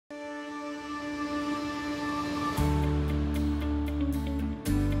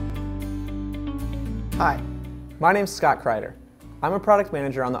Hi, my name's Scott Kreider. I'm a product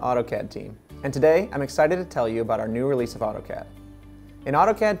manager on the AutoCAD team, and today I'm excited to tell you about our new release of AutoCAD. In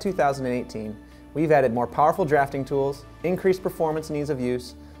AutoCAD 2018, we've added more powerful drafting tools, increased performance and ease of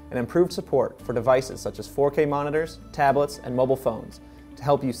use, and improved support for devices such as 4K monitors, tablets, and mobile phones to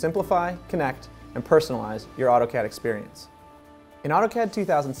help you simplify, connect, and personalize your AutoCAD experience. In AutoCAD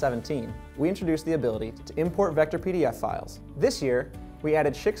 2017, we introduced the ability to import vector PDF files. This year, we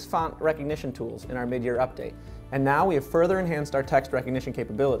added Schick's font recognition tools in our mid-year update, and now we have further enhanced our text recognition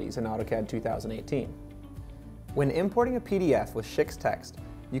capabilities in AutoCAD 2018. When importing a PDF with Schick's text,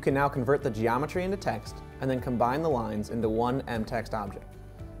 you can now convert the geometry into text and then combine the lines into one mText object.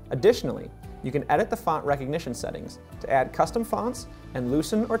 Additionally, you can edit the font recognition settings to add custom fonts and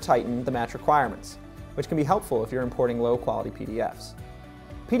loosen or tighten the match requirements, which can be helpful if you're importing low-quality PDFs.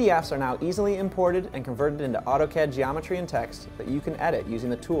 PDFs are now easily imported and converted into AutoCAD geometry and text that you can edit using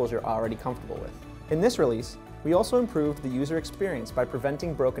the tools you're already comfortable with. In this release, we also improved the user experience by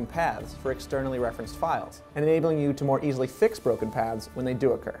preventing broken paths for externally referenced files and enabling you to more easily fix broken paths when they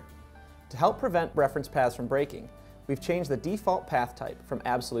do occur. To help prevent reference paths from breaking, we've changed the default path type from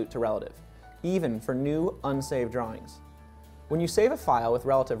absolute to relative, even for new, unsaved drawings. When you save a file with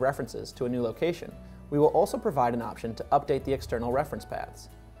relative references to a new location, we will also provide an option to update the external reference paths.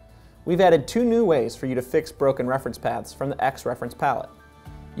 We've added two new ways for you to fix broken reference paths from the X reference palette.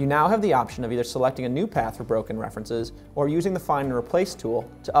 You now have the option of either selecting a new path for broken references or using the Find and Replace tool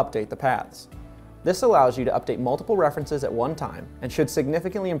to update the paths. This allows you to update multiple references at one time and should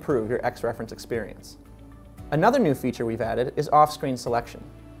significantly improve your X reference experience. Another new feature we've added is off-screen selection.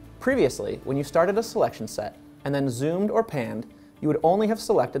 Previously, when you started a selection set and then zoomed or panned, you would only have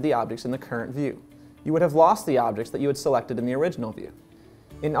selected the objects in the current view. You would have lost the objects that you had selected in the original view.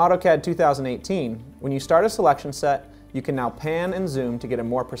 In AutoCAD 2018, when you start a selection set, you can now pan and zoom to get a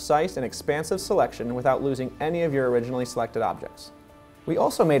more precise and expansive selection without losing any of your originally selected objects. We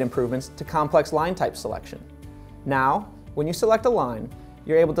also made improvements to complex line type selection. Now, when you select a line,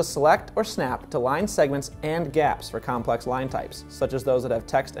 you're able to select or snap to line segments and gaps for complex line types, such as those that have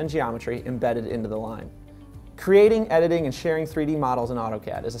text and geometry embedded into the line. Creating, editing, and sharing 3D models in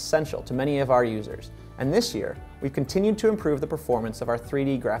AutoCAD is essential to many of our users, and this year, we've continued to improve the performance of our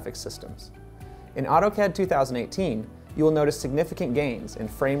 3D graphics systems. In AutoCAD 2018, you will notice significant gains in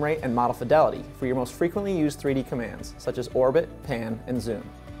frame rate and model fidelity for your most frequently used 3D commands, such as orbit, pan, and zoom.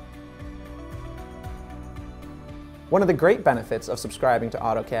 One of the great benefits of subscribing to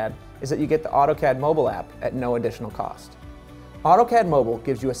AutoCAD is that you get the AutoCAD Mobile app at no additional cost. AutoCAD Mobile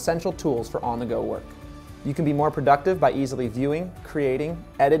gives you essential tools for on-the-go work. You can be more productive by easily viewing, creating,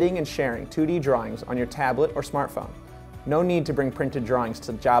 editing, and sharing 2D drawings on your tablet or smartphone. No need to bring printed drawings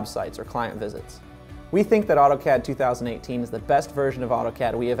to job sites or client visits. We think that AutoCAD 2018 is the best version of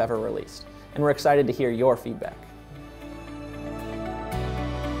AutoCAD we have ever released, and we're excited to hear your feedback.